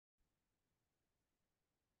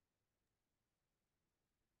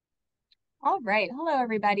All right. Hello,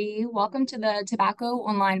 everybody. Welcome to the Tobacco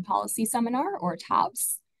Online Policy Seminar, or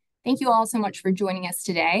TOPS. Thank you all so much for joining us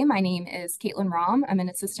today. My name is Caitlin Rom. I'm an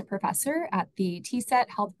assistant professor at the TSET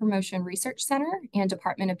Health Promotion Research Center and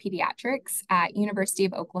Department of Pediatrics at University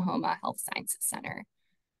of Oklahoma Health Sciences Center.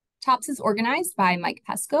 TOPS is organized by Mike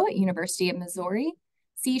Pesco at University of Missouri,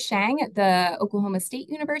 C. Shang at the Oklahoma State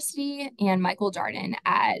University, and Michael Darden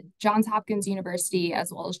at Johns Hopkins University,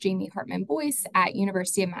 as well as Jamie Hartman Boyce at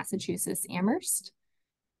University of Massachusetts Amherst.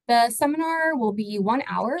 The seminar will be 1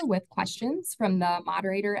 hour with questions from the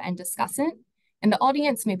moderator and discussant, and the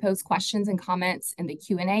audience may pose questions and comments in the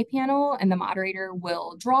Q&A panel, and the moderator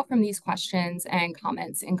will draw from these questions and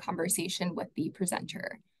comments in conversation with the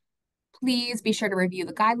presenter. Please be sure to review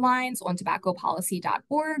the guidelines on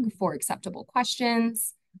tobaccopolicy.org for acceptable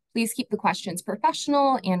questions. Please keep the questions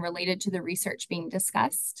professional and related to the research being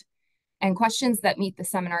discussed. And questions that meet the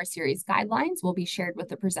seminar series guidelines will be shared with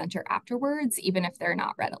the presenter afterwards, even if they're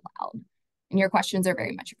not read aloud. And your questions are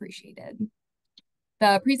very much appreciated.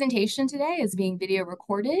 The presentation today is being video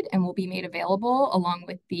recorded and will be made available along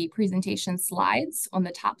with the presentation slides on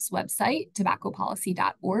the TOPS website,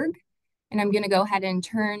 tobaccopolicy.org. And I'm going to go ahead and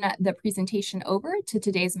turn the presentation over to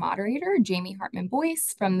today's moderator, Jamie Hartman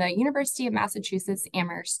Boyce from the University of Massachusetts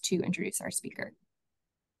Amherst, to introduce our speaker.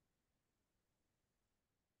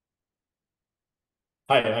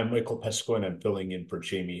 Hi, I'm Michael Pesco, and I'm filling in for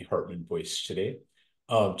Jamie Hartman Boyce today.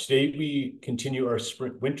 Today we continue our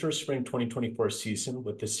winter-spring 2024 season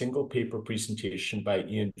with a single paper presentation by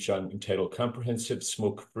Eoun Jung entitled Comprehensive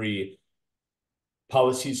Smoke-Free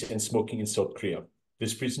Policies and Smoking in South Korea.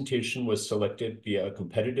 This presentation was selected via a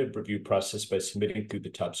competitive review process by submitting through the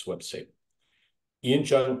TOPS website. Eoun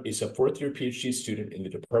Jung is a fourth-year PhD student in the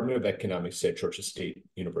Department of Economics at Georgia State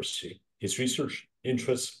University. His research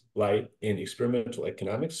interests lie in experimental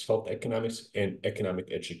economics, health economics, and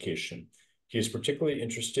economic education. He is particularly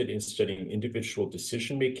interested in studying individual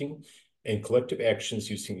decision-making and collective actions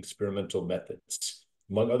using experimental methods.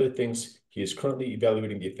 Among other things, he is currently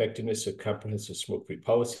evaluating the effectiveness of comprehensive smoke-free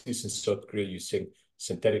policies in South Korea using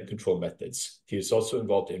synthetic control methods. He is also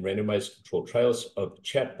involved in randomized controlled trials of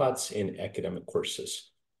chatbots in academic courses.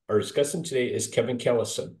 Our discussant today is Kevin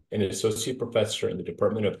Callison, an associate professor in the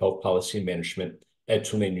Department of Health Policy and Management at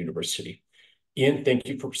Tulane University. Eoun, thank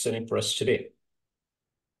you for presenting for us today.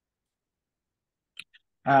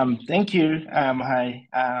 Thank you. Hi.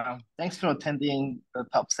 Thanks for attending the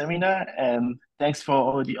TOP seminar, and thanks for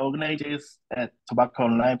all the organizers at Tobacco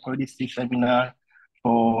Online Policy Seminar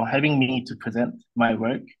for having me to present my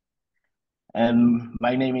work. And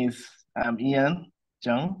my name is Eoun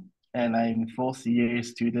Jung, and I'm fourth-year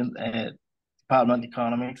student at Department of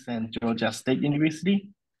Economics and Georgia State University.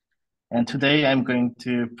 And today I'm going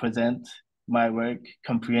to present my work,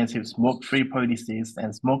 Comprehensive Smoke-Free Policies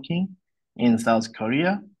and Smoking in South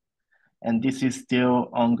Korea. And this is still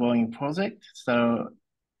ongoing project, so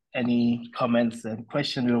any comments and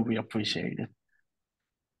questions will be appreciated.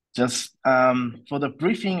 Just for the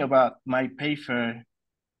briefing about my paper,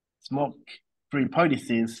 Smoke-Free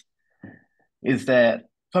Policies, is that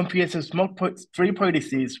comprehensive smoke-free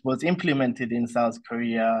policies was implemented in South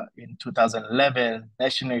Korea in 2011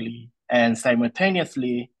 nationally and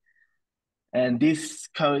simultaneously, and this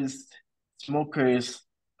caused smokers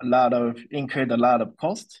incurred a lot of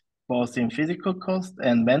cost, both in physical cost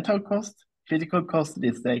and mental cost. Physical cost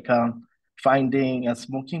is like finding and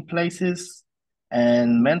smoking places,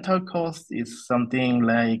 and mental cost is something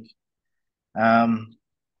like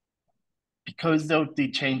because of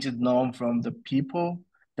the changed norm from the people,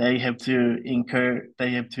 the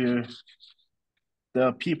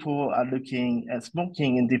people are looking at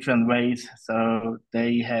smoking in different ways, so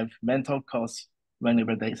they have mental costs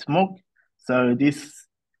whenever they smoke. So this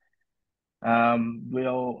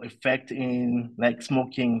will affect in like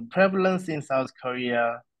smoking prevalence in South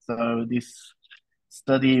Korea. So this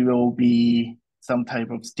study will be some type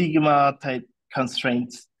of stigma type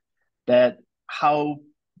constraints that how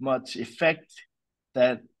much effect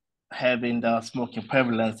that have in the smoking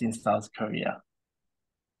prevalence in South Korea.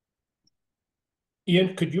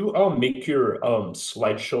 Eoun, could you make your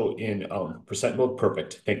slideshow in percent mode?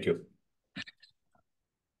 Perfect. Thank you.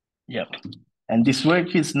 Yep. And this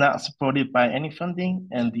work is not supported by any funding,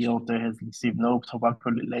 and the author has received no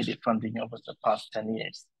tobacco-related funding over the past 10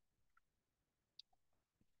 years.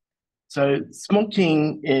 So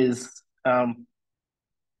smoking is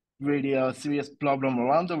really a serious problem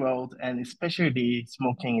around the world, and especially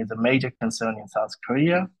smoking is a major concern in South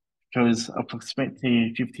Korea because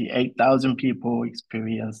approximately 58,000 people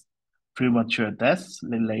experience premature deaths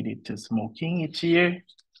related to smoking each year.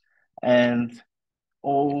 And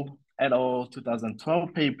all et al.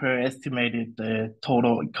 2012 paper estimated the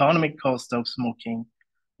total economic cost of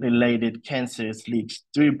smoking-related cancers reached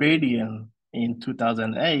 3 billion in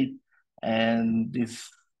 2008, and this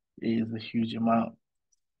is a huge amount.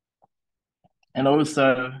 And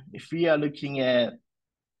also, if we are looking at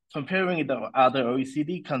comparing the other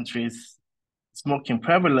OECD countries, smoking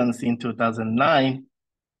prevalence in 2009,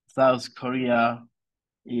 South Korea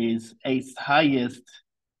is eighth highest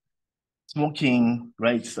smoking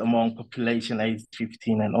rates among population aged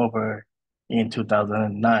 15 and over in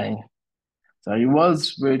 2009. So it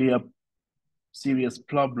was really a serious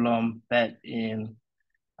problem back in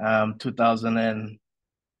 2000 and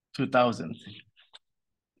 2000.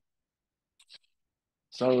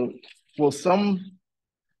 So for some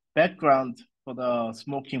background for the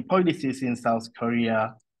smoking policies in South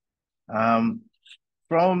Korea, from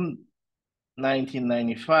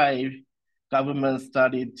 1995, government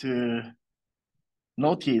started to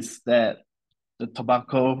notice that the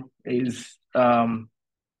tobacco is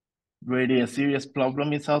really a serious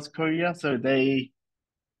problem in South Korea. So they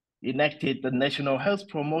enacted the National Health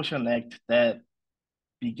Promotion Act that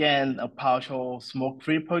began a partial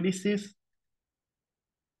smoke-free policies.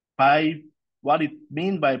 By what it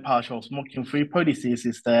means by partial smoking-free policies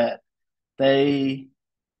is that they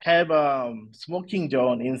have a smoking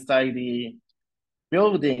zone inside the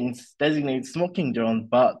buildings, designated smoking zone,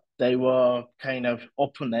 but they were kind of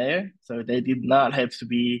open air, so they did not have to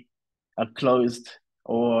be a closed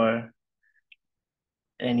or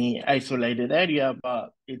any isolated area,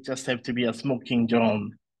 but it just have to be a smoking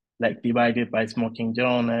zone, like divided by smoking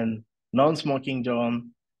zone and non-smoking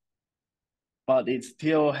zone, but it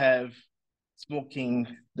still have smoking,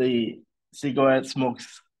 the cigarette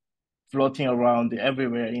smokes floating around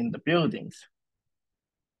everywhere in the buildings.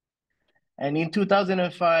 And in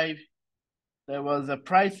 2005, there was a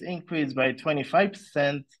price increase by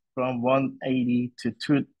 25% from 180 to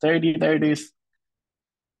 230.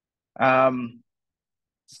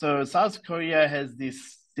 So South Korea has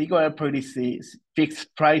this cigarette policy,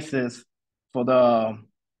 fixed prices for the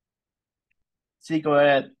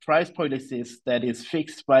cigarette price policies that is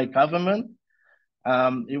fixed by government.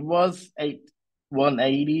 It was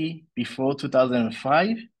 180 before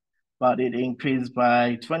 2005, but it increased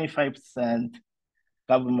by 25%.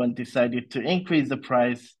 Government decided to increase the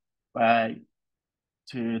price by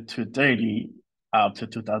to 230 after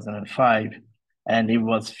 2005, and it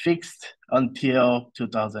was fixed until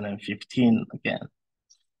 2015 again.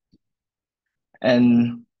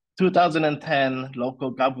 And 2010,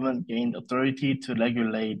 local government gained authority to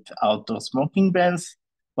regulate outdoor smoking bans,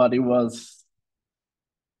 but it was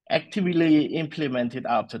actively implemented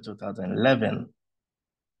after 2011.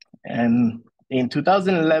 And in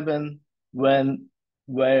 2011,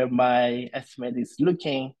 where my estimate is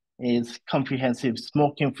looking is comprehensive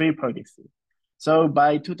smoking-free policy. So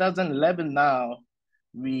by 2011 now,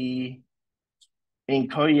 in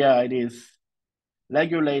Korea, it is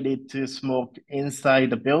regulated to smoke inside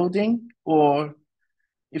the building, or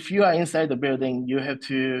if you are inside the building, you have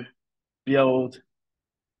to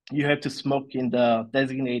smoke in the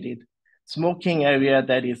designated smoking area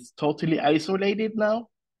that is totally isolated now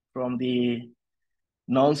from the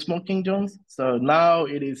non-smoking zones. So now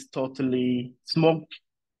it is totally so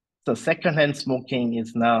secondhand smoking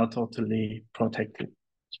is now totally protected.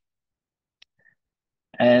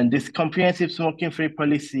 And this comprehensive smoking-free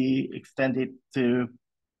policy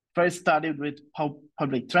first started with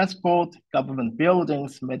public transport, government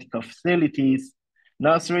buildings, medical facilities,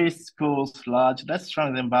 nurseries, schools, large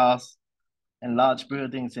restaurants and bars, and large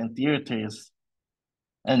buildings and theaters.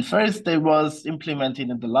 And first it was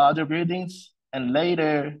implemented in the larger buildings, and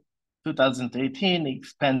later, 2018,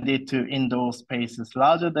 expanded to indoor spaces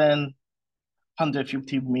larger than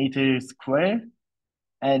 150 meters square.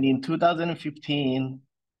 And in 2015,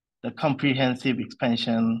 the comprehensive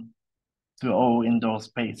expansion to all indoor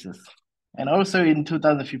spaces. And also in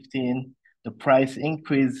 2015, the price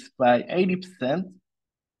increased by 80%,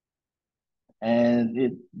 and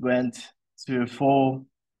it went to $4.10.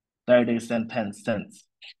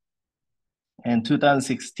 In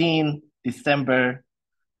 2016, December,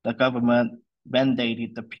 the government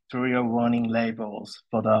mandated the pictorial warning labels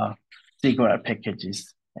for the cigarette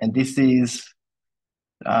packages. And this is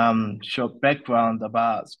short background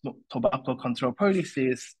about tobacco control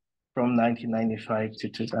policies from 1995 to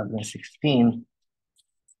 2016.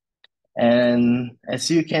 And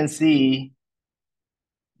as you can see,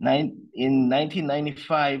 in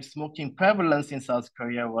 1995, smoking prevalence in South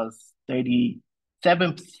Korea was 37%,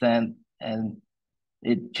 and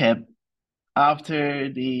it kept after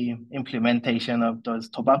the implementation of those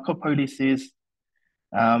tobacco policies.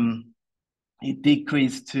 it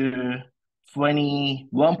decreased to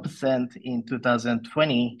 21% in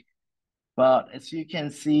 2020. But as you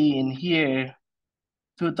can see in here,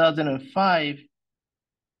 2005,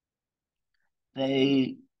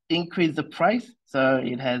 they increased the price. So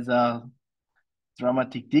it has a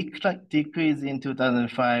dramatic decrease in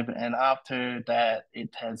 2005. And after that,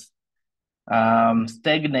 it has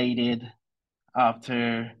stagnated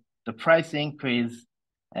after the price increase,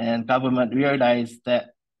 and government realized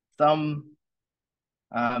that some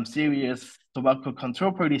serious tobacco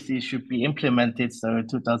control policies should be implemented. So in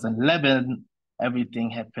 2011,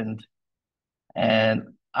 everything happened.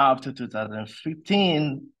 And after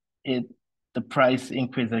 2015, the price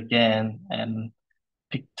increased again, and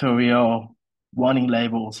pictorial warning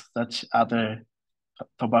labels, such other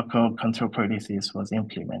tobacco control policies was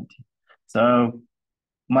implemented. So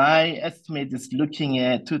my estimate is looking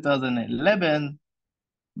at 2011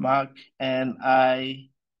 mark, and I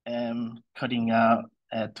am cutting out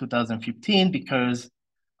at 2015 because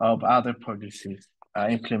of other policies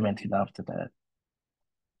implemented after that.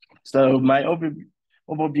 So my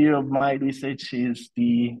overview of my research is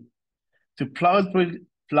to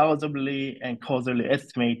plausibly and causally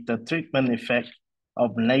estimate the treatment effect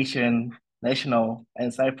of national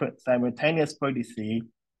and simultaneous policy,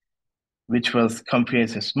 which was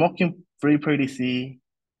comprehensive smoking-free policy,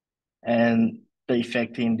 and the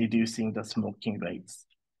effect in reducing the smoking rates.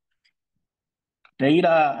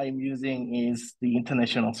 Data I'm using is the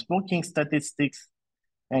International Smoking Statistics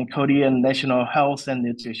and Korean National Health and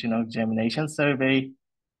Nutritional Examination Survey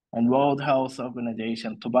and World Health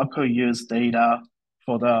Organization tobacco use data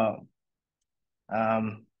for the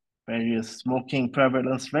various smoking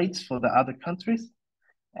prevalence rates for the other countries,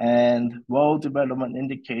 and World Development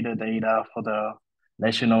Indicator data for the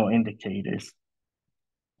national indicators.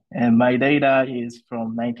 And my data is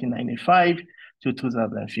from 1995 to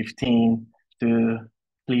 2015 to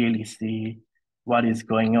clearly see what is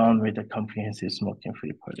going on with the comprehensive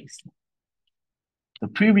smoking-free policy. The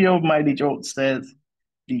preview of my result says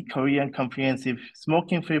the Korean comprehensive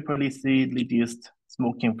smoking-free policy reduced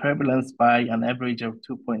smoking prevalence by an average of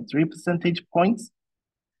 2.3 percentage points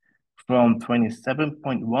from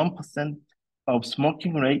 27.1% of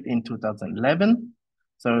smoking rate in 2011.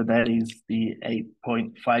 So that is the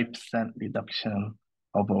 8.5% reduction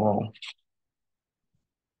overall.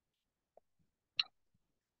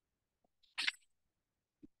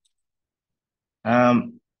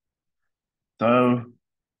 So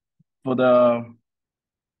for the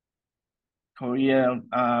Korean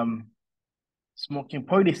smoking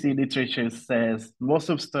policy literature says most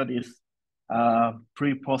of studies are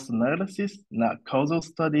pre-post analysis, not causal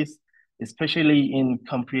studies, especially in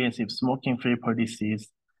comprehensive smoking-free policies,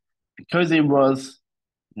 because it was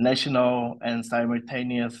national and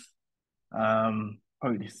simultaneous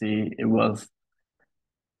policy.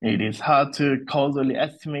 It is hard to causally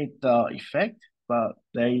estimate the effect, but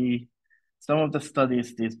some of the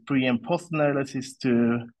studies did pre and post analysis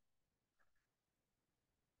to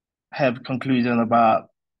have conclusion about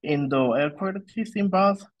indoor air quality in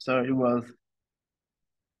bars. So it was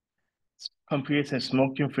comprehensive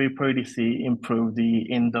smoking-free policy improved the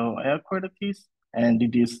indoor air quality and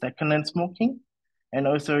reduced secondhand smoking. And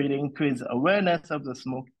also it increased awareness of the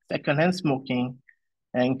secondhand smoking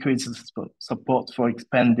and increases support for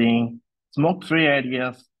expanding smoke-free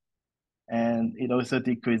areas. And it also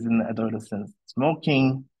decreased in adolescent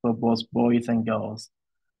smoking for both boys and girls.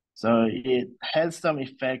 So it has some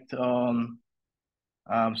effect on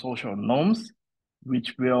social norms,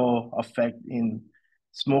 which will affect in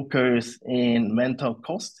smokers in mental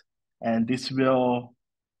cost, and this will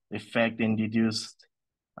affect in reduced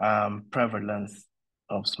prevalence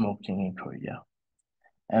of smoking in Korea.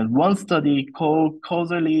 And one study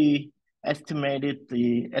causally estimated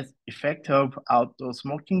the effect of outdoor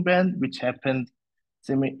smoking ban, which happened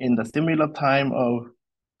in the similar time of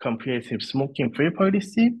comprehensive smoking-free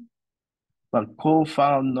policy. But Cole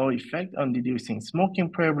found no effect on reducing smoking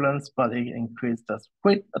prevalence, but it increased the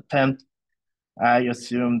quit attempt. I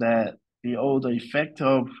assume that the older effect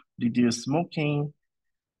of reduced smoking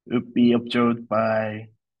would be observed by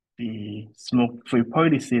the smoke-free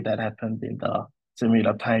policy that happened in the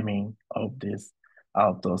similar timing of this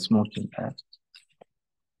outdoor smoking ban.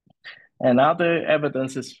 And other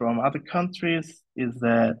evidences from other countries is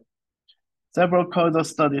that several causal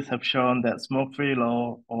studies have shown that smoke-free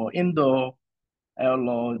law or indoor air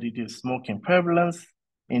law reduce smoking prevalence.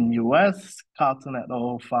 In US, Carlton et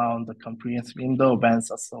al. Found the comprehensive indoor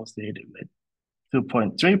bans associated with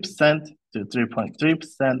 2.3% to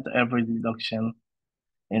 3.3% average reduction.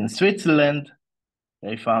 In Switzerland,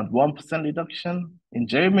 they found 1% reduction. In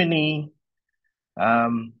Germany,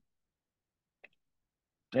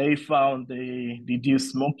 They found the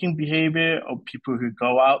reduced smoking behavior of people who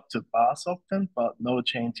go out to bars often, but no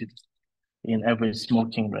changes in average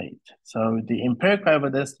smoking rate. So the empirical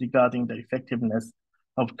evidence regarding the effectiveness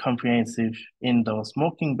of comprehensive indoor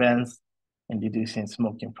smoking bans in reducing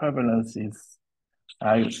smoking prevalence is,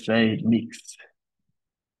 I would say, mixed.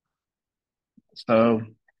 So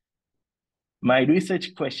my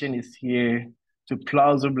research question is here to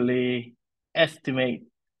plausibly estimate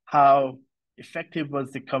how effective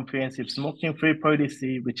was the comprehensive smoking-free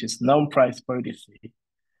policy, which is non-price policy,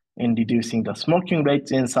 in reducing the smoking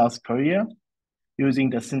rates in South Korea, using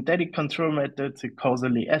the synthetic control method to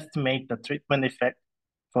causally estimate the treatment effect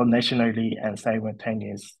for nationally and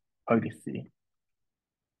simultaneous policy.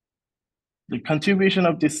 The contribution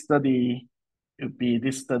of this study would be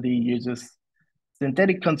this study uses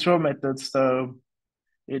synthetic control methods, so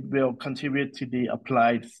it will contribute to the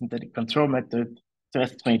applied synthetic control method to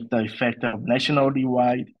estimate the effect of nationally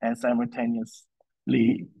wide and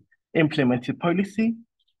simultaneously implemented policy.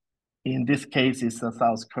 In this case, it's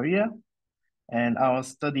South Korea. And our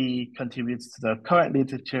study contributes to the current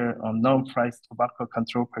literature on non-price tobacco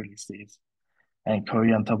control policies and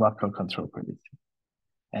Korean tobacco control policy,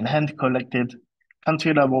 and hand-collected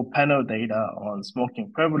country-level panel data on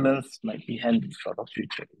smoking prevalence might be handy for the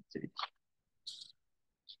future research.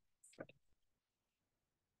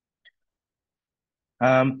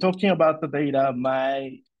 Talking about the data,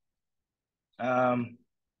 my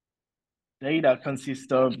data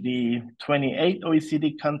consists of the 28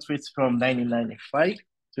 OECD countries from 1995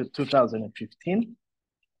 to 2015.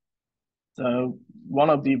 So one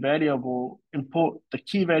of the the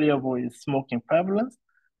key variable is smoking prevalence.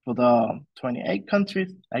 For the 28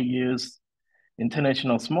 countries, I use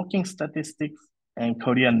international smoking statistics and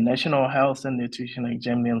Korean National Health and Nutrition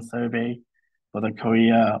Examiner Survey for the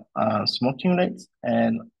Korea smoking rates,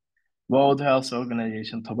 and World Health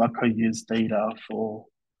Organization tobacco use data for,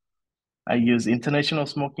 I use international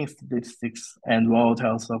smoking statistics and World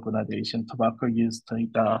Health Organization tobacco use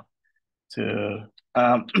data to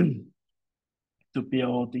to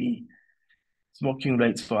build the smoking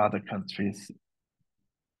rates for other countries.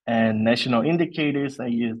 And national indicators, I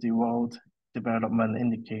use the World Development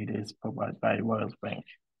Indicators provided by World Bank.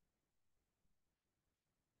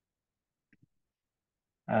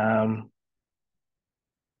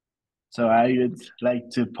 So I would like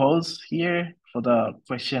to pause here for the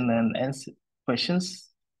question and answer questions.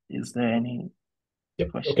 Is there any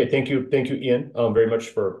questions? Okay, thank you, Eoun, very much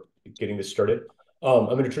for getting this started. I'm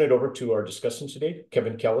going to turn it over to our discussant today,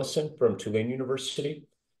 Kevin Callison from Tulane University,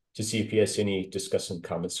 to see if he has any discussant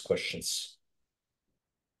comments, questions.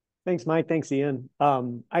 Thanks, Mike. Thanks, Eoun.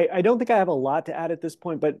 I don't think I have a lot to add at this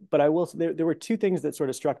point, but I will. There were two things that sort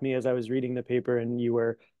of struck me as I was reading the paper and you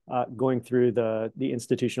were going through the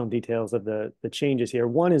institutional details of the changes here.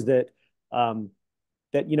 One is that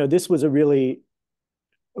this was a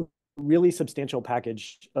really substantial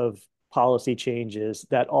package of policy changes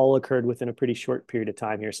that all occurred within a pretty short period of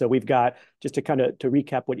time here. So we've got, just to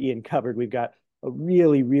recap what Eoun covered, we've got a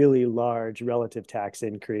really, really large relative tax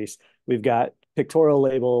increase. We've got pictorial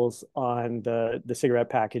labels on the cigarette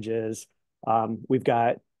packages. We've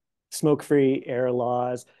got smoke-free air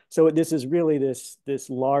laws. So this is really this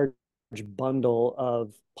large bundle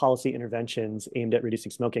of policy interventions aimed at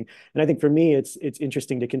reducing smoking. And I think for me, it's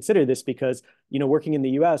interesting to consider this because, working in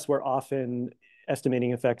the US, we're often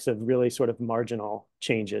estimating effects of really sort of marginal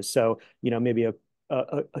changes. So, maybe a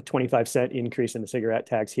 25-cent increase in the cigarette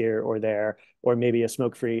tax here or there, or maybe a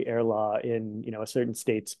smoke-free air law in, a certain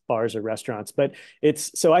state's bars or restaurants. But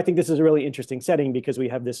so I think this is a really interesting setting because we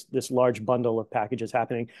have this large bundle of packages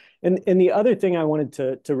happening. And the other thing I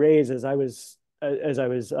wanted to raise as I was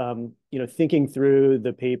thinking through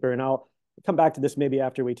the paper, and I'll come back to this maybe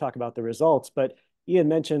after we talk about the results, but Eoun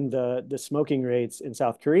mentioned the smoking rates in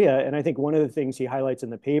South Korea. And I think one of the things he highlights in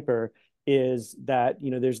the paper is that,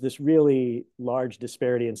 there's this really large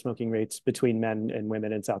disparity in smoking rates between men and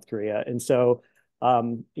women in South Korea. And so,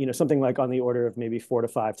 something like on the order of maybe 4 to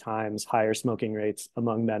 5 times higher smoking rates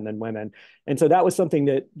among men than women. And so that was something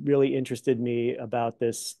that really interested me about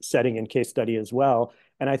this setting and case study as well.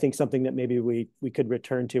 And I think something that maybe we could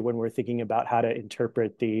return to when we're thinking about how to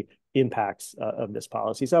interpret the impacts of this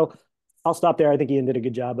policy. So I'll stop there. I think Eoun did a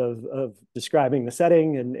good job of describing the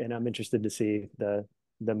setting, and I'm interested to see the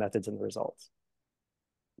methods and the results.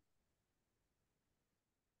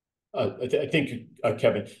 Thank you,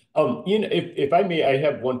 Kevin. Eoun, if I may, I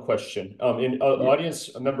have one question.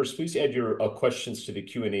 Audience members, please add your questions to the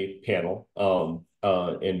Q&A panel,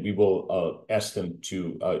 and we will ask them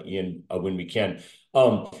to Eoun when we can.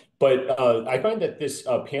 But I find that this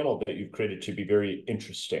panel that you've created to be very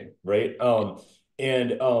interesting, right?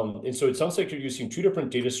 And so it sounds like you're using two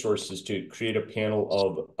different data sources to create a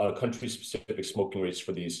panel of country-specific smoking rates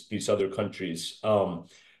for these other countries.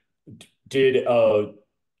 Did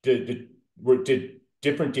did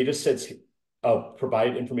different data sets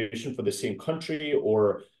provide information for the same country,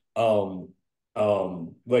 or was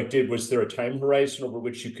there a time horizon over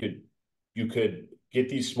which you could get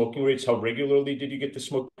these smoking rates? How regularly did you get the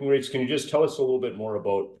smoking rates? Can you just tell us a little bit more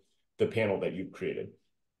about the panel that you've created?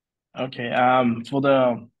 Okay. For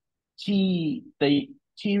the key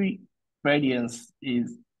variance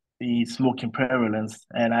is the smoking prevalence,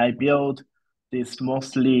 and I build this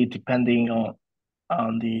mostly depending on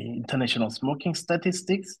the international smoking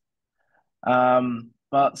statistics.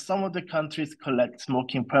 But some of the countries collect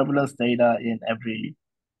smoking prevalence data in every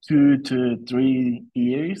 2 to 3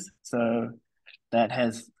 years, so that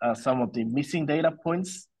has some of the missing data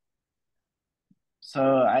points.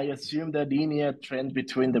 So I assume the linear trend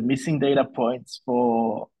between the missing data points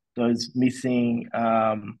for those missing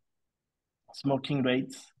smoking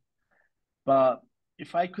rates. But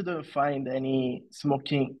if I couldn't find any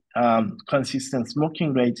consistent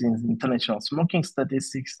smoking rates in international smoking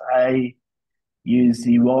statistics, I use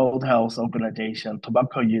the World Health Organization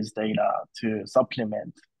tobacco use data to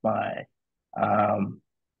supplement my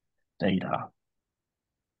data.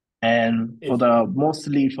 And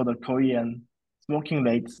mostly for the Korean smoking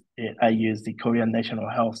rates, I use the Korean National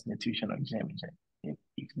Health Nutritional Examination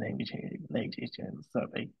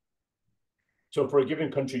Survey. So for a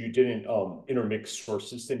given country, you didn't intermix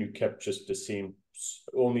sources, then you kept just the same,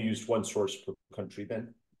 only used one source per country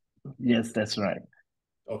then? Yes, that's right.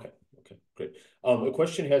 Okay, great. A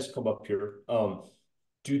question has come up here.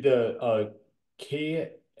 Do the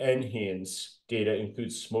K-NHANES data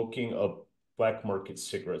include smoking of black market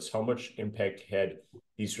cigarettes? How much impact had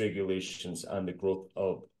these regulations on the growth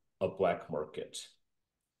of a black market?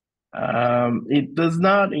 It does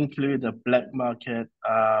not include the black market,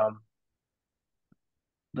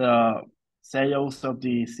 the sales of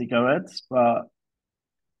the cigarettes, but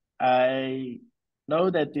I know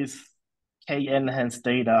that this K-Enhance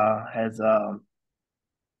data has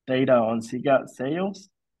data on cigarette sales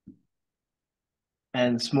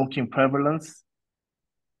and smoking prevalence,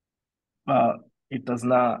 but it does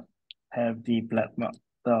not have the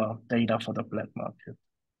data for the black market.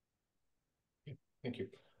 Thank you.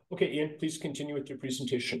 Okay, Eoun, please continue with your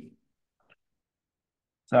presentation.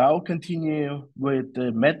 So I'll continue with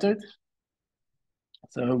the method.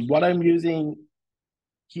 So what I'm using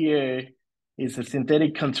here is a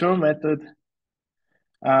synthetic control method.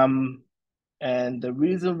 And the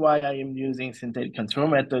reason why I am using synthetic control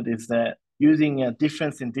method is that using a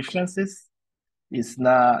difference in differences is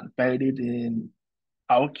not valid in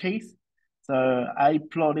our case. So I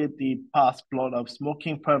plotted the past plot of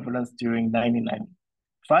smoking prevalence during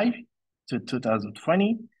 1995 to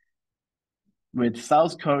 2020, with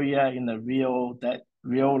South Korea in the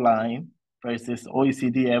real line versus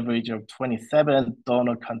OECD average of 27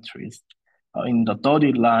 donor countries in the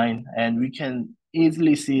dotted line. And we can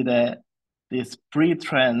easily see that this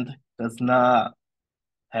pre-trend does not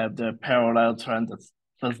have the parallel trend,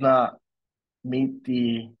 does not meet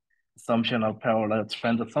the assumption of parallel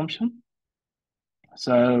trend assumption.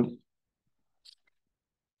 So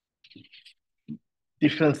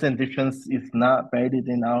difference and difference is not valid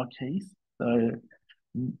in our case. So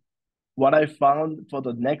what I found for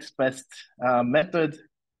the next best method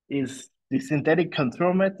is the synthetic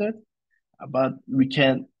control method, but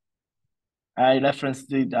I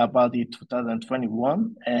referenced it about the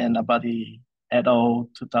 2021 and about the et al.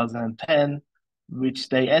 2010, which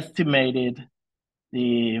they estimated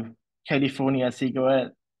the California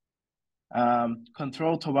cigarette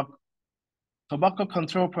tobacco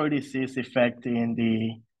control policies effect in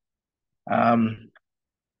the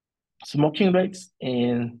smoking rates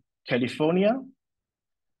in California.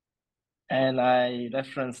 And I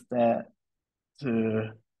referenced that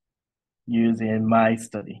to use in my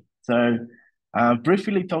study. So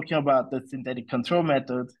briefly talking about the synthetic control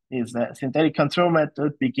method is that synthetic control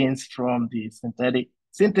method begins from the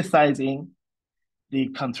synthesizing the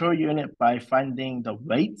control unit by finding the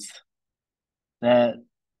weights that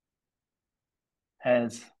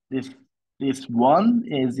has this one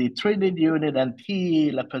is the treated unit, and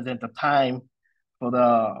T represent the time for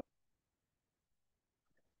the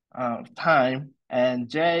time, and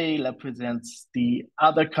J represents the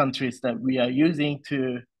other countries that we are using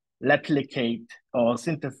to replicate or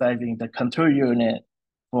synthesizing the control unit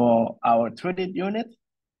for our treated unit.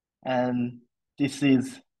 And this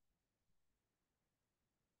is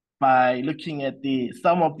by looking at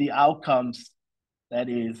some of the outcomes that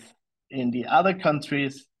is in the other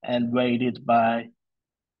countries and weighted by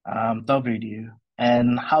W.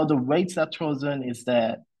 And how the weights are chosen is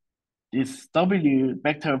that this W,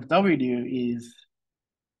 vector of W is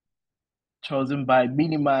chosen by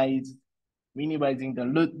minimizing the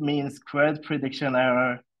root mean squared prediction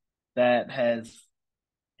error that has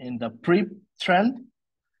in the pre-trend.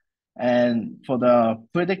 And for the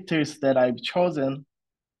predictors that I've chosen,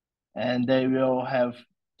 and they will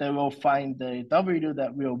find the W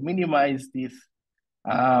that will minimize this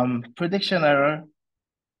prediction error.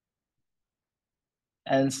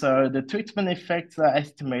 And so the treatment effects are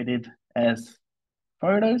estimated as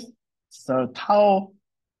follows. So tau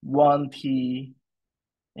 1t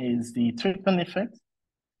is the treatment effect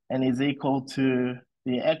and is equal to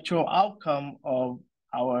the actual outcome of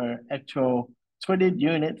our actual treated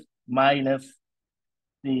unit minus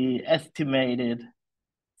the estimated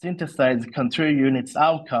synthesized control unit's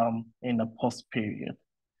outcome in the post period.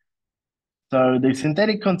 So the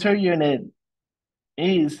synthetic control unit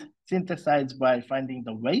is synthesized by finding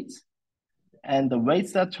the weights, and the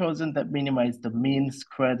weights are chosen that minimize the mean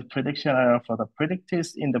squared prediction error for the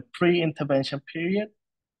predictors in the pre-intervention period.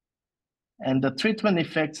 And the treatment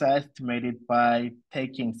effects are estimated by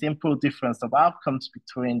taking simple difference of outcomes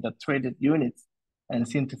between the treated units and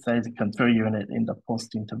synthesized control unit in the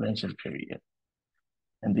post-intervention period.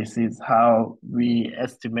 And this is how we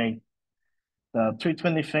estimate the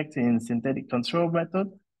treatment effect in synthetic control method.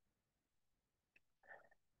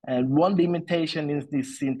 And one limitation in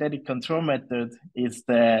this synthetic control method is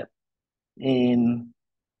that in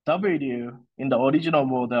W, in the original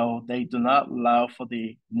model, they do not allow for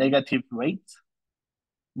the negative weight,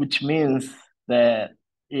 which means that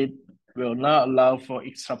it will not allow for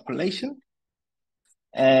extrapolation.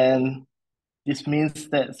 And this means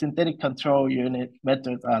that synthetic control unit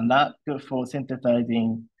methods are not good for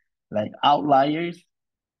synthesizing like outliers,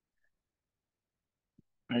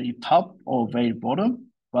 very top or very bottom.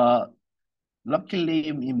 But luckily,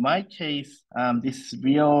 in my case, this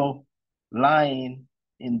real line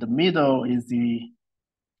in the middle is the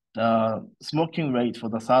smoking rate for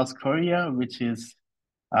the South Korea, which is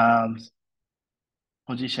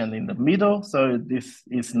positioned in the middle. So this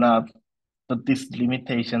is not, but this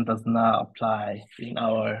limitation does not apply in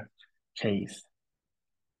our case.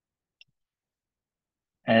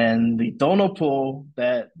 And the donor pool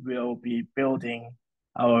that will be building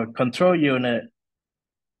our control unit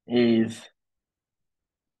is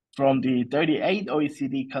from the 38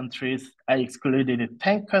 OECD countries. I excluded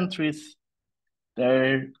 10 countries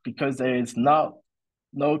there because there is no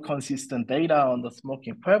consistent data on the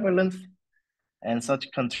smoking prevalence. And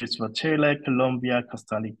such countries were Chile, Colombia,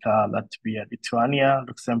 Costa Rica, Latvia, Lithuania,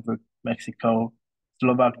 Luxembourg, Mexico,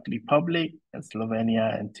 Slovak Republic, and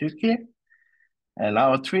Slovenia and Turkey. And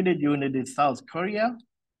our treated unit is South Korea.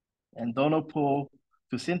 And donor pool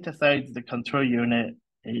to synthesize the control unit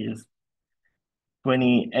is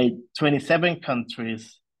 27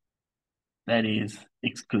 countries that is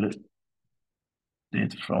excluding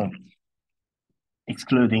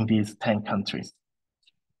these 10 countries.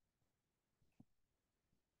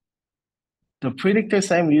 The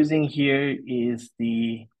predictors I'm using here is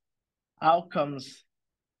the outcomes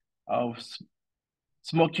of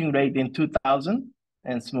smoking rate in 2000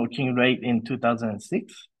 and smoking rate in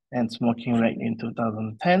 2006 and smoking rate in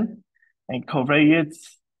 2010. And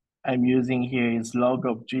covariates I'm using here is log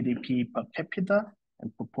of GDP per capita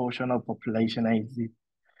and proportion of population age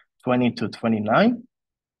 20 to 29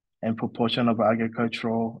 and proportion of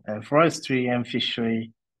agricultural and forestry and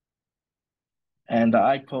fishery and the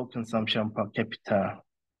alcohol consumption per capita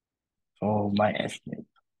for my estimate.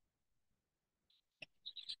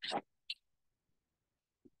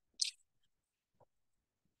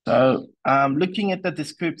 So looking at the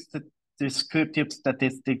descriptive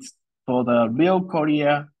statistics for the real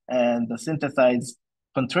Korea and the synthesized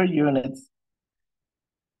control units,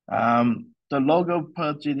 the log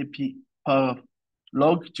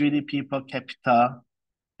GDP per capita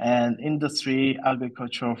and industry,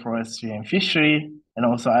 agricultural, forestry, and fishery, and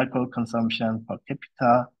also alcohol consumption per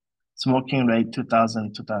capita, smoking rate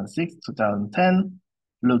 2000, 2006, 2010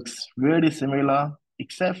 looks really similar,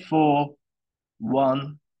 except for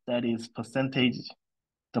one that is percentage,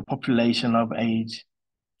 the population of age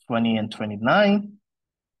 20 and 29.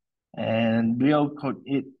 And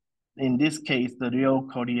in this case, the real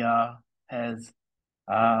Korea has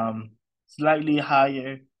slightly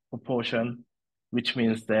higher proportion, which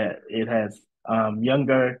means that it has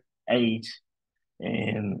younger age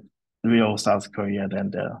in real South Korea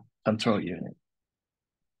than the control unit.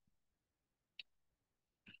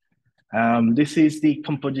 This is the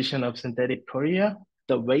composition of synthetic Korea,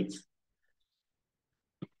 the weights.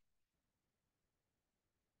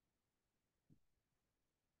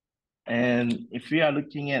 And if we are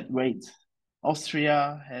looking at rates,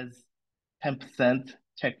 Austria has 10%,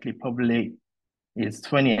 Czech Republic is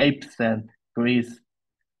 28%, Greece,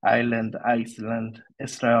 Ireland, Iceland,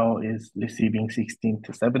 Israel is receiving 16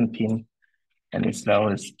 to 17, and Israel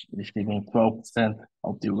is receiving 12%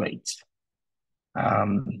 of the rates.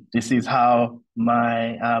 This is how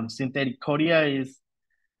my synthetic Korea is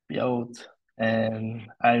built, and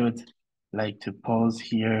I would like to pause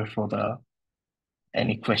here for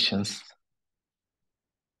any questions.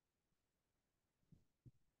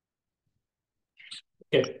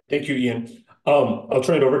 Okay, thank you, Eoun. I'll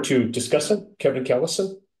turn it over to discussant Kevin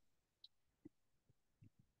Callison.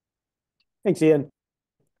 Thanks, Eoun.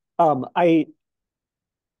 I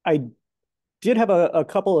did have a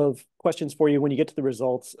couple of questions for you when you get to the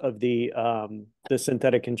results of the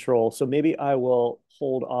synthetic control. So maybe I will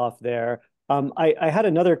hold off there. I had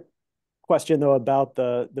another question though about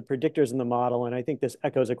the predictors in the model, and I think this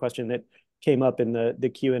echoes a question that came up in the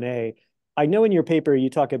Q&A. I know in your paper you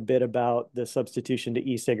talk a bit about the substitution to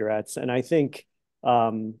e-cigarettes, and I think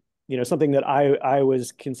something that I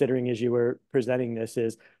was considering as you were presenting this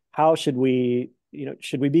is how should we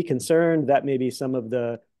be concerned that maybe some of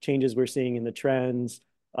the changes we're seeing in the trends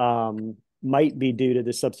might be due to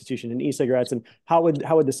the substitution in e-cigarettes, and how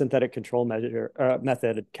would the synthetic control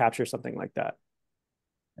method capture something like that?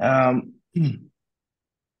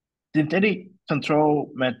 Synthetic control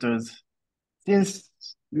methods, since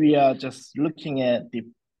we are just looking at the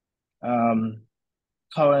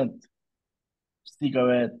current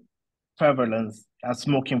cigarette prevalence,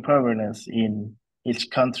 smoking prevalence in each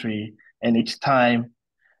country and each time,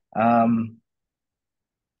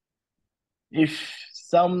 if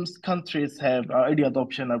some countries have early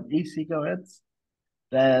adoption of e-cigarettes,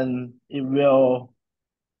 then it will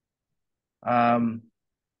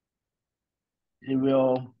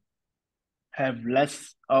have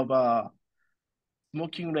less of a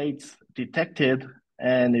smoking rates detected,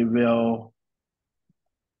 and it will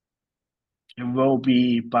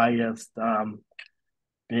be biased,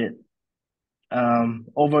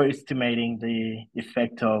 overestimating the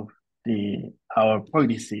effect of our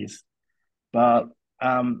policies. But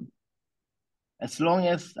as long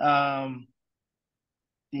as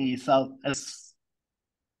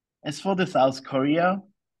as for the South Korea,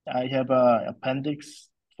 I have an appendix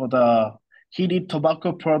for the heated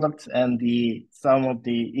tobacco products and some of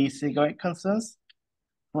the e-cigarette concerns.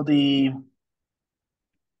 For the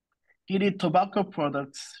heated tobacco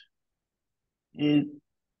products, it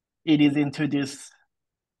is introduced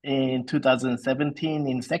in 2017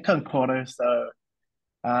 in second quarter, so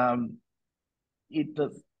it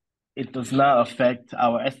does not affect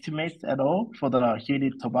our estimates at all for the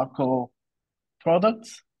heated tobacco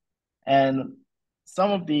products. And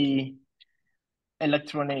some of the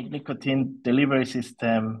electronic nicotine delivery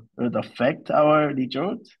system would affect our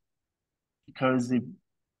results, because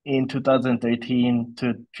in 2013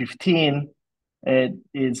 to 15, it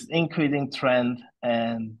is increasing trend,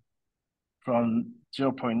 and from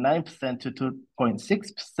 0.9% to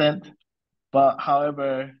 2.6%. But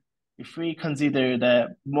however, if we consider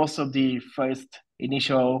that most of the first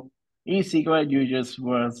initial e-cigarette users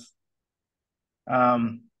was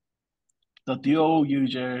the dual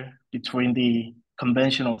user between the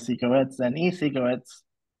conventional cigarettes and e-cigarettes,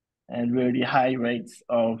 and really high rates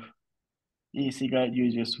of e-cigarette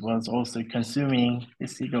users was also consuming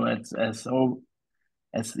e-cigarettes as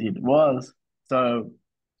it was. So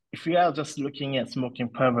if we are just looking at smoking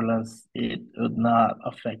prevalence, it would not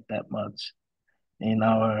affect that much in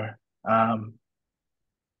our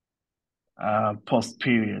post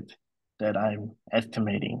period that I'm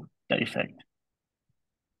estimating the effect.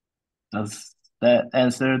 Does that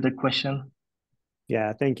answer the question?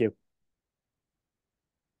 Yeah, thank you.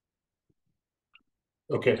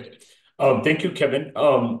 Okay. Thank you, Kevin.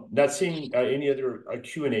 Not seeing any other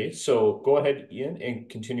Q&A, so go ahead, Eoun, and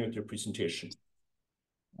continue with your presentation.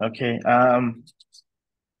 Okay.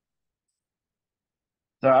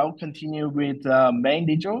 So I'll continue with main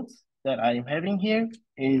results that I'm having here.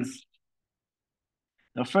 Is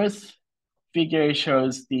the first figure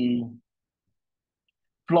shows the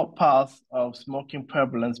plot path of smoking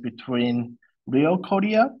prevalence between real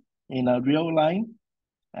Korea in a real line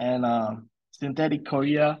and synthetic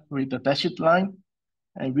Korea with the dashed line.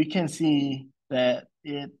 And we can see that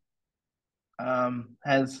it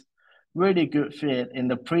has really good fit in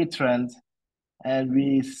the pre-trend. And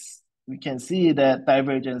we can see that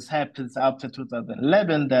divergence happens after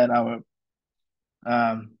 2011, that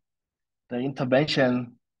the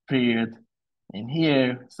intervention period in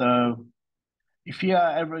here. So if you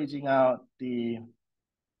are averaging out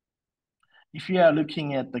if you are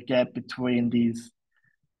looking at the gap between these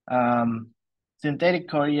synthetic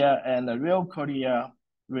Korea and the real Korea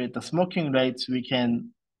with the smoking rates, we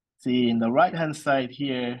can see in the right-hand side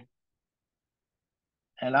here.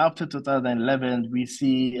 And after 2011, we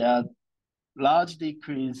see a large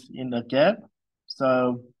decrease in the gap.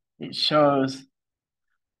 So it shows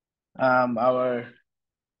our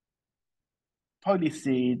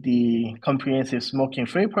policy, the comprehensive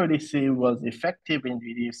smoking-free policy, was effective in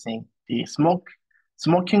reducing the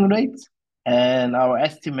smoking rates. And our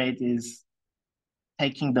estimate is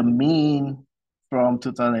taking the mean from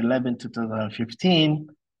 2011 to 2015,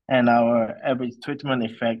 and our average treatment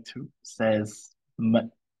effect says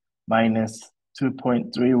minus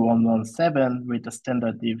 2.3117 with the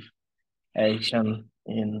standard deviation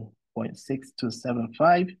in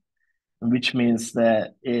 0.6275, which means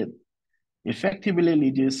that it effectively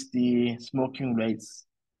reduced the smoking rates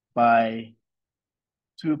by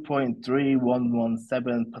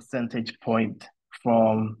 2.3117 percentage point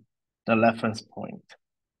from the reference point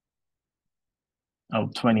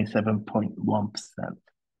of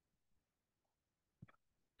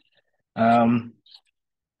 27.1%.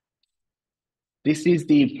 This is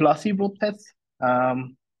the placebo test.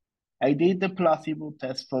 I did the placebo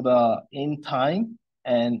test for the in time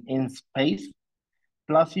and in space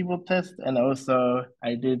placebo test, and also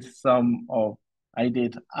I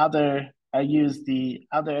used the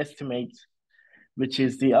other estimates, which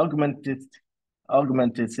is the augmented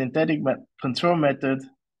synthetic control method,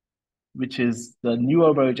 which is the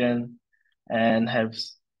newer version and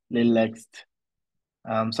has relaxed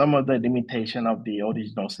some of the limitation of the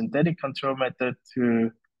original synthetic control method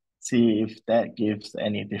to see if that gives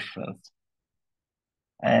any difference.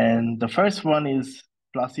 And the first one is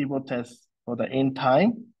placebo test for the in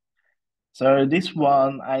time. So this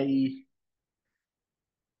one I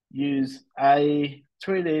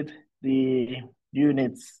treated the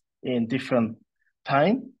units in different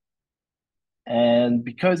time. And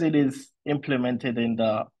because it is implemented in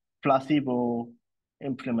the placebo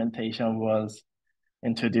implementation was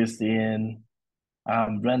introduced in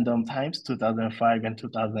random times, 2005 and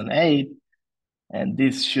 2008, and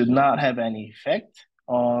this should not have any effect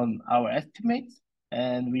on our estimates.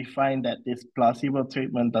 And we find that this placebo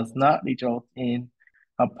treatment does not result in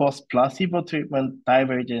a post-placebo treatment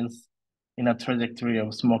divergence in a trajectory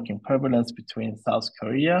of smoking prevalence between South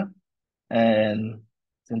Korea and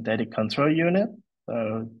synthetic control unit.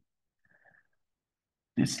 So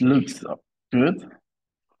this looks good.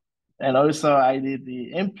 And also I did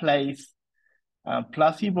the in-place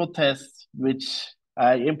placebo test, which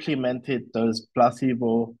I implemented those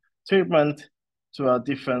placebo treatment to our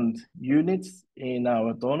different units in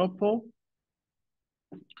our donor pool.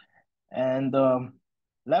 And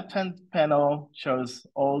left-hand panel shows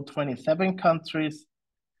all 27 countries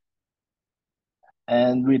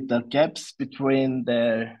and with the gaps between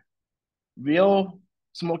the real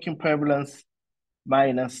smoking prevalence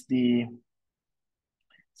minus the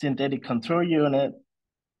synthetic control unit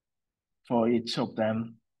for each of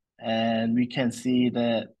them. And we can see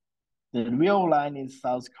that the real line is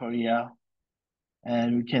South Korea.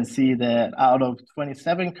 And we can see that out of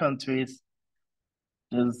 27 countries,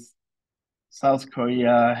 South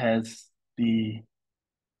Korea has the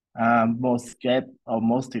most gap or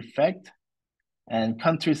most effect. And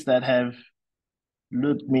countries that have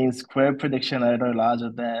root mean square prediction error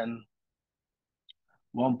larger than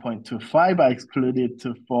 1.25 are excluded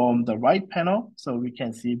to form the right panel, so we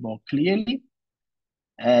can see more clearly.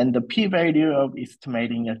 And the p-value of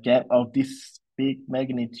estimating a gap of this big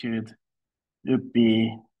magnitude would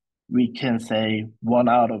be, we can say 1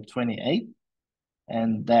 out of 28,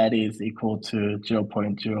 and that is equal to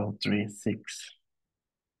 0.036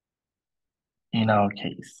 in our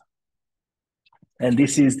case. And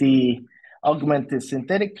this is the augmented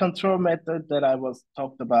synthetic control method that I was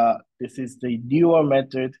talked about. This is the newer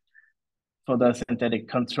method for the synthetic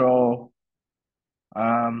control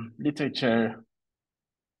literature.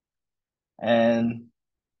 And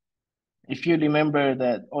if you remember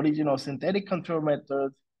that original synthetic control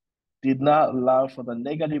method did not allow for the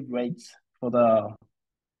negative rates for the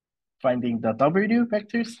finding the W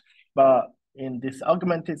vectors, but in this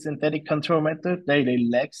augmented synthetic control method, they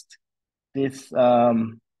relaxed this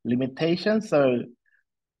limitation. So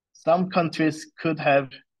some countries could have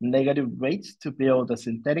negative rates to build a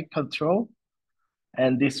synthetic control,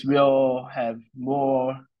 and this will have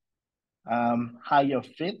more higher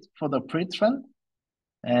fit for the pre-trend,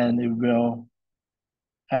 and it will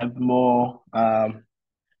have more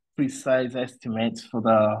precise estimates for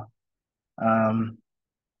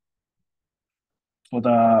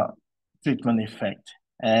the treatment effect.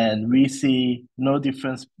 And we see no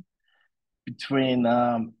difference between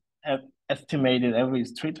estimated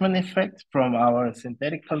average treatment effect from our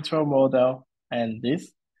synthetic control model and this.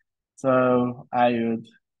 So I would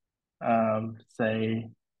say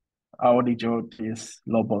our result is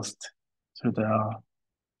robust to the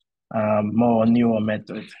more newer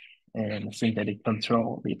method in synthetic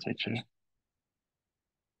control literature.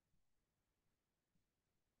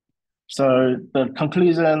 So the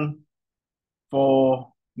conclusion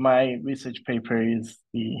for my research paper is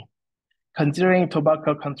considering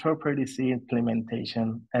tobacco control policy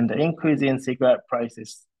implementation and the increase in cigarette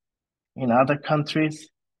prices in other countries,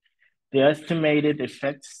 the estimated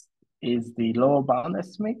effects is the lower bound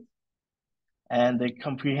estimate, and the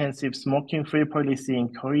comprehensive smoking-free policy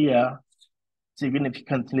in Korea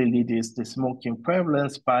significantly reduced the smoking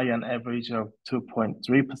prevalence by an average of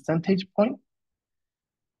 2.3 percentage point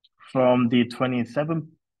from the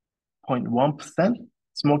 27.1%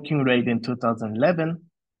 smoking rate in 2011,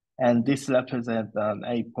 and this represents an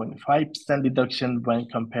 8.5% reduction when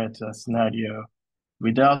compared to a scenario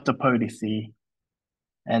without the policy.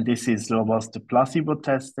 And this is robust placebo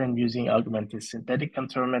test and using augmented synthetic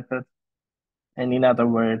control method. And in other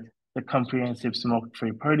words, the comprehensive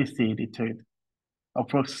smoke-free policy deterred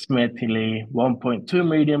approximately 1.2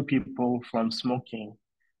 million people from smoking,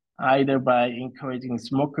 either by encouraging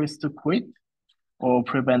smokers to quit or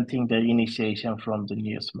preventing the initiation from the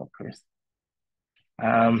new smokers.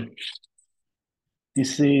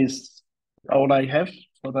 This is all I have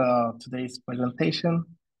for today's presentation,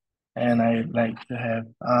 and I'd like to have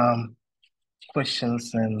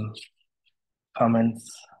questions and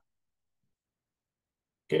comments.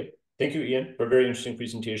 Okay, thank you, Eoun, for a very interesting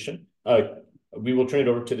presentation. We will turn it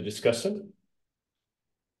over to the discussant.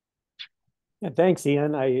 Yeah, thanks,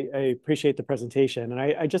 Eoun. I appreciate the presentation, and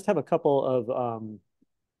I just have a couple of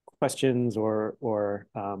questions or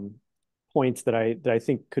points that I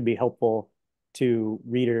think could be helpful to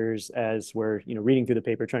readers as we're reading through the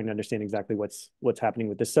paper, trying to understand exactly what's happening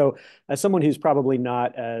with this. So, as someone who's probably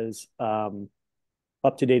not as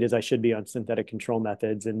up to date as I should be on synthetic control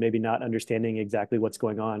methods, and maybe not understanding exactly what's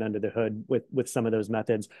going on under the hood with some of those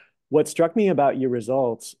methods, what struck me about your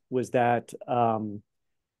results was that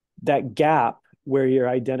that gap where you're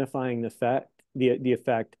identifying the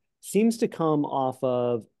effect seems to come off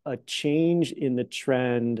of a change in the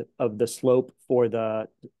trend of the slope for the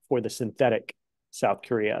synthetic South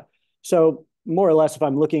Korea. So more or less, if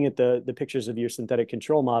I'm looking at the pictures of your synthetic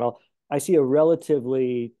control model, I see a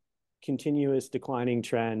relatively continuous declining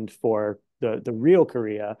trend for the real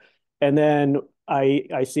Korea. And then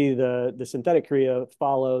I see the synthetic Korea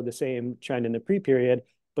follow the same trend in the pre-period,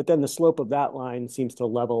 but then the slope of that line seems to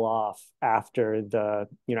level off after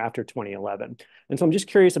after 2011. And so I'm just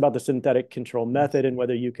curious about the synthetic control method and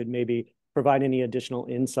whether you could maybe provide any additional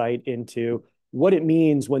insight into what it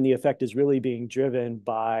means when the effect is really being driven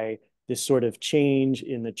by this sort of change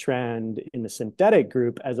in the trend in the synthetic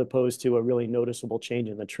group, as opposed to a really noticeable change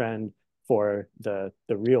in the trend for the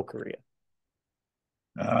real Korea.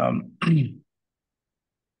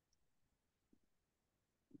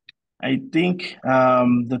 I think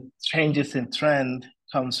the changes in trend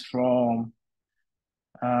comes from,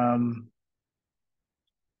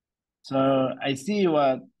 so I see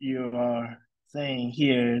what you are saying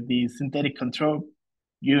here. The synthetic control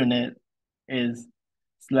unit is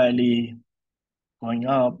slightly going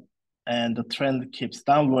up, and the trend keeps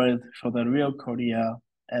downward for the real Korea.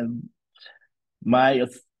 And my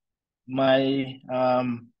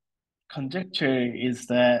conjecture is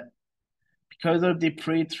that because of the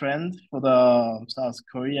pre-trend for the South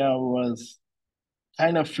Korea was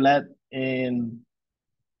kind of flat in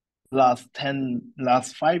last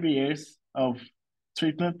 5 years of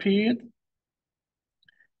treatment period,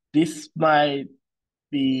 this might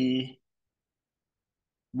be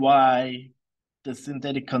why the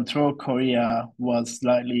synthetic control Korea was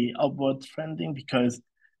slightly upward trending, because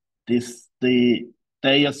they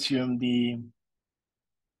assume the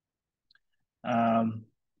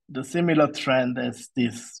similar trend as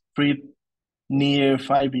this near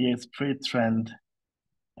 5 years pre-trend,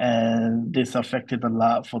 and this affected a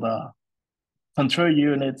lot for the control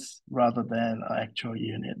units rather than an actual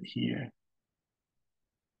unit here.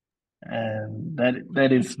 And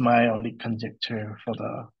that is my only conjecture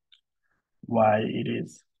for why it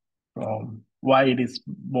is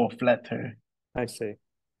more flatter. I see.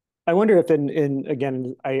 I wonder if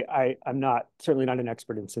again, I'm certainly not an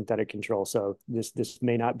expert in synthetic control, so this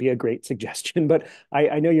may not be a great suggestion, but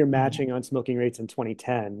I know you're matching on smoking rates in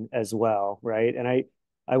 2010 as well, right? And I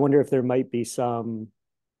wonder if there might be some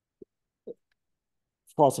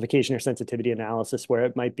falsification or sensitivity analysis where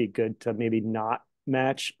it might be good to maybe not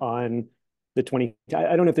match on the 20.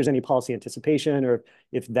 I don't know if there's any policy anticipation, or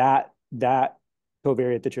if that that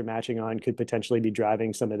covariate that you're matching on could potentially be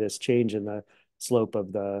driving some of this change in the slope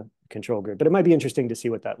of the control group. But it might be interesting to see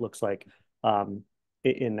what that looks like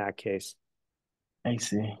in that case. I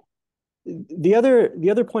see. The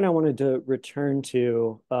other point I wanted to return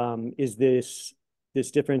to is this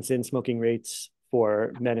difference in smoking rates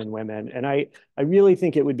for men and women. And I really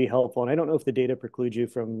think it would be helpful. And I don't know if the data precludes you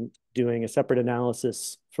from doing a separate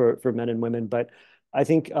analysis for men and women, but I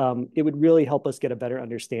think it would really help us get a better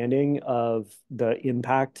understanding of the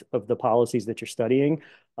impact of the policies that you're studying.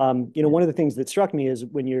 One of the things that struck me is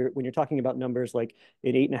when you're talking about numbers like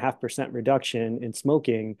an 8.5% reduction in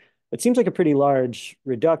smoking, it seems like a pretty large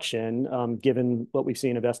reduction, given what we've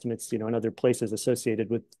seen of estimates, in other places associated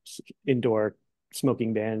with indoor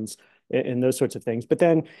smoking bans and those sorts of things. But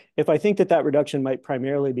then if I think that reduction might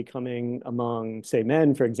primarily be coming among, say,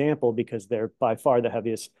 men, for example, because they're by far the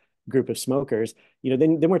heaviest group of smokers,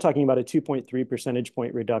 then we're talking about a 2.3 percentage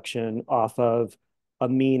point reduction off of a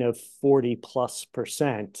mean of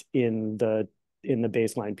 40+% in the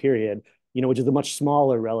baseline period, which is a much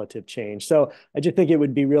smaller relative change. So I just think it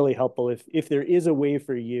would be really helpful if there is a way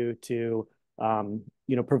for you to,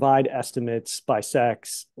 provide estimates by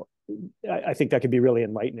sex. I think that could be really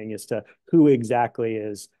enlightening as to who exactly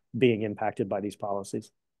is being impacted by these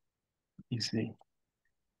policies. You see.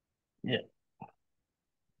 Yeah.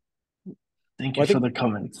 Thank you for the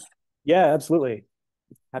comments. Yeah, absolutely.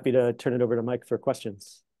 Happy to turn it over to Mike for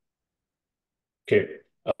questions. Okay.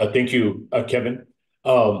 Thank you, Kevin.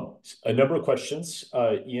 A number of questions,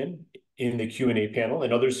 Ian, in the Q&A panel,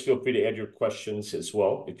 and others feel free to add your questions as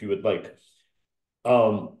well if you would like.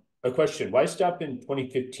 A question, why stop in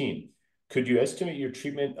 2015? Could you estimate your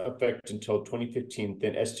treatment effect until 2015,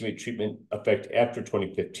 then estimate treatment effect after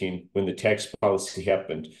 2015 when the tax policy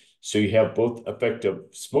happened? So you have both effective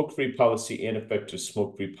smoke-free policy and effective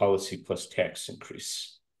smoke-free policy plus tax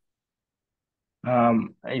increase.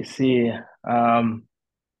 I see.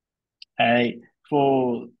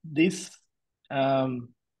 For this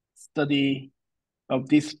study of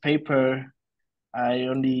this paper, I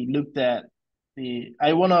only looked at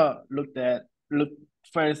I want to look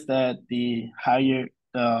first at the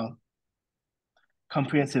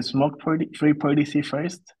comprehensive smoke-free policy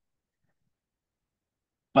first.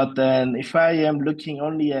 But then if I am looking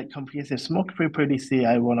only at comprehensive smoke-free policy,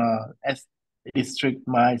 I want to restrict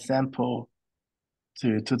my sample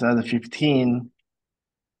to 2015.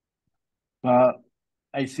 But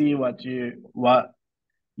I see what you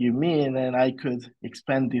mean, and I could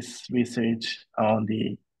expand this research on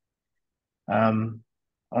the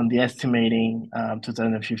estimating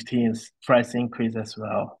 2015's price increase as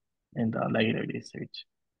well in the later research.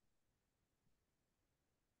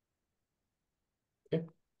 Okay.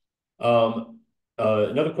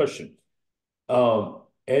 Another question.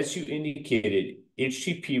 As you indicated,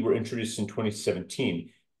 HTP were introduced in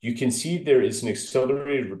 2017. You can see there is an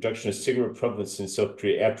accelerated reduction of cigarette prevalence in South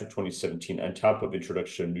Korea after 2017, on top of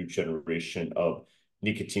introduction of new generation of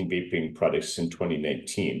nicotine vaping products in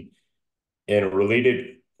 2019. And a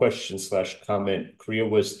related question / comment, Korea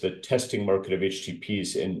was the testing market of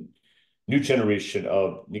HTPs and new generation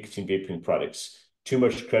of nicotine vaping products. Too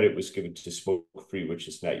much credit was given to smoke-free, which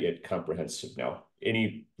is not yet comprehensive now.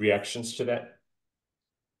 Any reactions to that?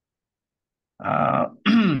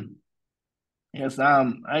 Yes,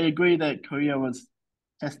 I agree that Korea was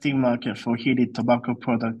testing market for heated tobacco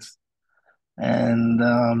products and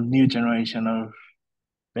new generation of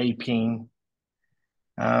vaping.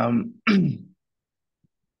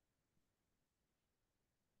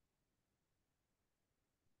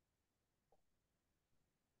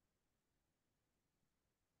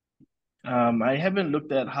 I haven't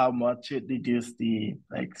looked at how much it reduced the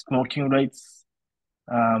smoking rates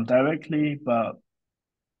directly, but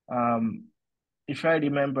if I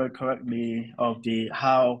remember correctly of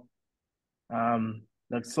how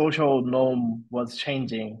the social norm was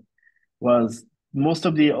changing, was most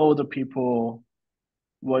of the older people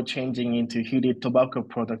were changing into heated tobacco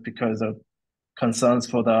product because of concerns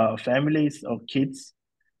for the families of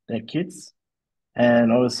their kids,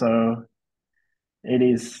 and also it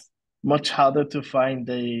is much harder to find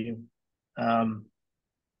the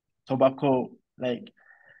tobacco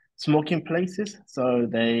smoking places. So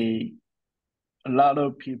a lot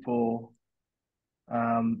of people,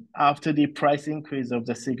 after the price increase of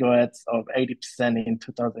the cigarettes of 80% in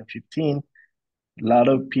 2015, a lot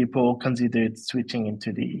of people considered switching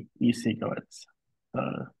into the e-cigarettes.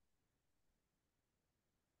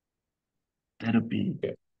 That'll be.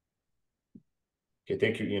 Okay,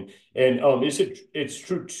 thank you, Ian. And it's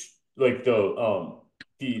true, like the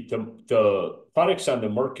products on the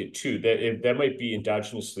market too, that might be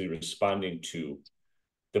endogenously responding to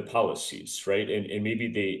the policies, right? And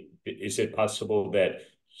maybe is it possible that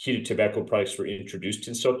heated tobacco products were introduced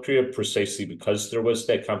in South Korea precisely because there was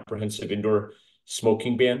that comprehensive indoor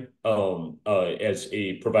smoking ban, as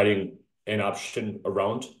providing an option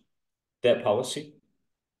around that policy?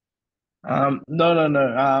 No, no,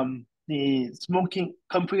 no. The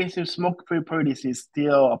comprehensive smoke-free policy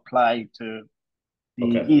still apply to the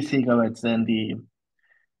Okay. e-cigarettes and the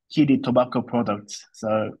heated tobacco products.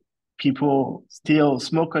 So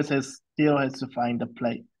smokers still has to find a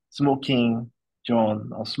place, smoking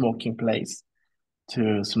zone or smoking place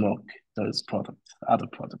to smoke those products, other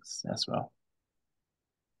products as well.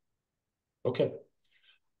 Okay.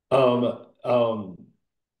 Um,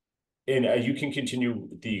 and you can continue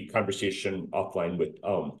the conversation offline with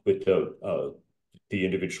the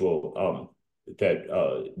individual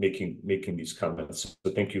that making these comments.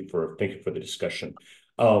 So thank you for the discussion.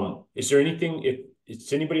 Is there anything?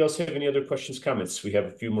 Does anybody else have any other questions, comments? We have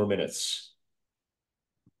a few more minutes.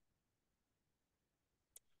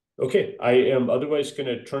 Okay, I am otherwise going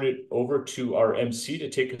to turn it over to our MC to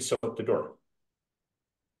take us out the door.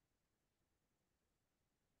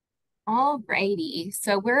 Alrighty,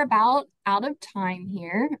 so we're about out of time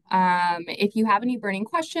here. If you have any burning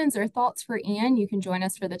questions or thoughts for Eoun, you can join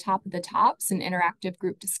us for the Top of the Tops, an interactive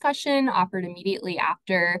group discussion offered immediately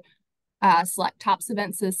after select TOPS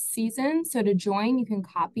events this season. So to join, you can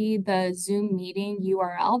copy the Zoom meeting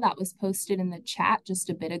URL that was posted in the chat just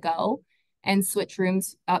a bit ago and switch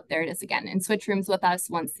rooms. Oh, there it is again. And switch rooms with us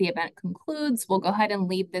once the event concludes. We'll go ahead and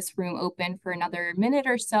leave this room open for another minute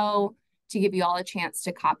or so to give you all a chance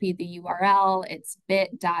to copy the URL. It's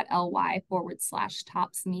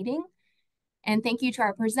bit.ly/TOPS meeting. And thank you to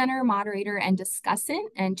our presenter, moderator, and discussant,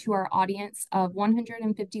 and to our audience of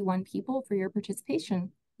 151 people for your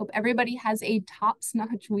participation. Hope everybody has a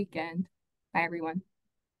top-notch weekend. Bye, everyone.